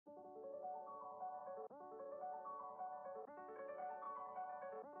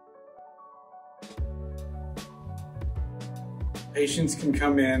Patients can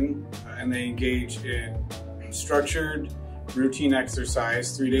come in and they engage in structured, routine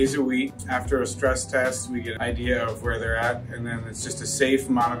exercise 3 days a week. After a stress test, we get an idea of where they're at, and then it's just a safe,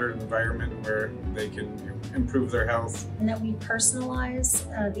 monitored environment where they can improve their health. And that we personalize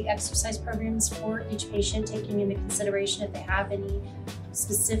the exercise programs for each patient, taking into consideration if they have any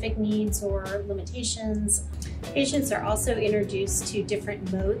specific needs or limitations. Patients are also introduced to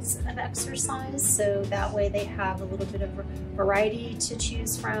different modes of exercise, so that way they have a little bit of variety to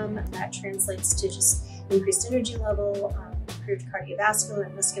choose from. That translates to just increased energy level, improved cardiovascular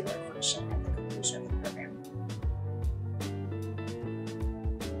and muscular function at the conclusion of the program.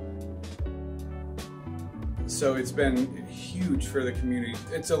 So it's been huge for the community.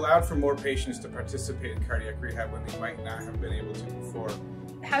 It's allowed for more patients to participate in cardiac rehab when they might not have been able to before.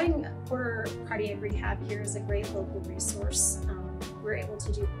 Having Porter Cardiac Rehab here is a great local resource. We're able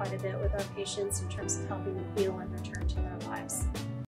to do quite a bit with our patients in terms of helping them heal and return to their lives.